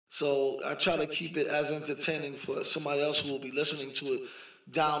So I try to keep it as entertaining for somebody else who will be listening to it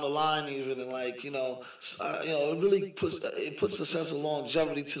down the line, even, and like it really puts a sense of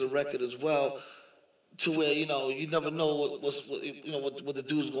longevity to the record as well, to where you never know what the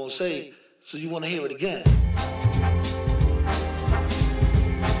dude's gonna say, so you want to hear it again.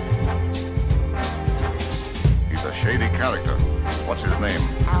 He's a shady character. What's his name?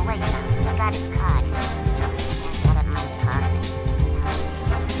 Oh, wait now. I got his card. I've got it in my pocket.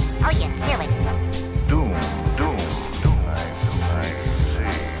 Oh, yeah, here it is. Doom. I see.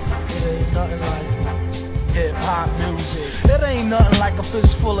 It ain't nothing like hip-hop music. It ain't nothing like a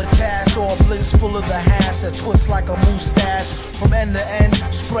fist full of cash or a blitz full of the hash that twists like a mustache. From end to end,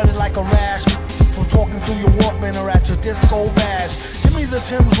 spread it like a rash. From talking through your Walkman or at your disco bash. Give me the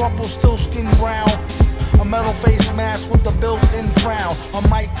Tim's Rumpelstiltskin brown. A metal face mask with the built-in frown. A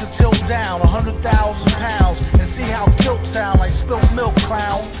mic to tilt down 100,000 pounds. And see how kilt sound like spilt milk,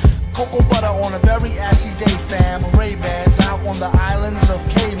 clown. Cocoa butter on a very assy day, fam. Ray-Bans out on the islands of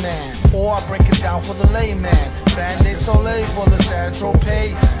Cayman. Or I break it down for the layman. Band-Aid Soleil for the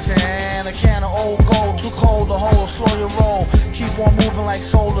Saint-Tropez. Tan, a can of old gold. Too cold to hold, slow your roll. Keep on moving like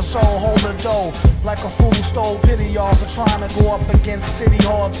soul to soul. Hold the dough like a fool stole. Pity y'all for trying to go up against City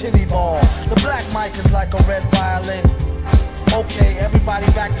Hall titty ball. The black mic is like a red violin. Okay, everybody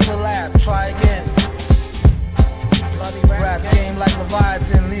back to the lab. Try again. Rap game like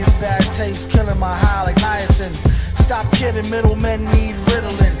Leviathan, leave bad taste, killing my high like niacin. Stop kidding, middlemen need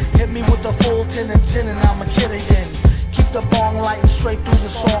Ritalin. Hit me with the full tin and gin and I'm a kid again. Keep the bong lighting straight through the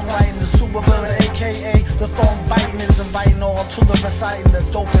songwriting. The supervillain, aka the thong biting, is inviting all to the reciting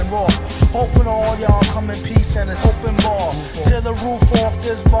that's dope and raw. Hoping all y'all come in peace and it's open bar. Tear the roof off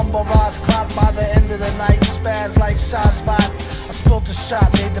this bumbarage clock by the end of the night. Spaz like shots by. I spilt a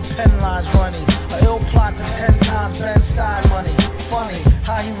shot, made the pen lines runny. A ill plot to 10 times Ben Stein money. Funny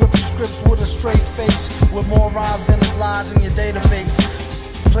how he ripped scripts with a straight face, with more rhymes than his lines in your database.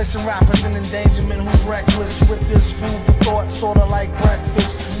 Placing rappers in endangerment who's reckless. With this food for thought, sorta like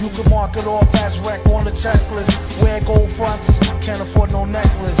breakfast. You can mark it off as wreck on the checklist. Wear gold fronts, can't afford no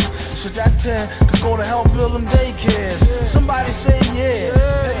necklace. Should that 10 could go to help build them daycares? Somebody say yeah,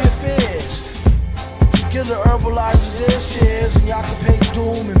 pay your fears. Give the Herbalisers their shares, and y'all can pay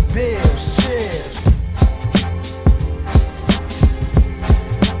Doom and beers. Cheers.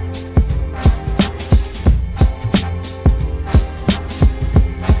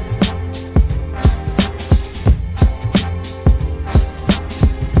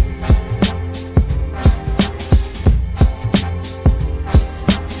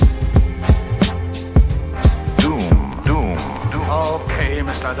 Okay,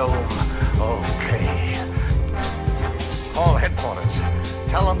 Mr. Doom. Okay. Call headquarters.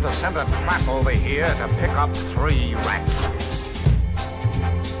 Tell them to send a trap over here to pick up 3 rats.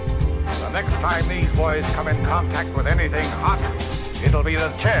 The next time these boys come in contact with anything hot, it'll be the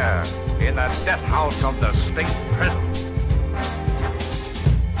chair in the death house of the state prison.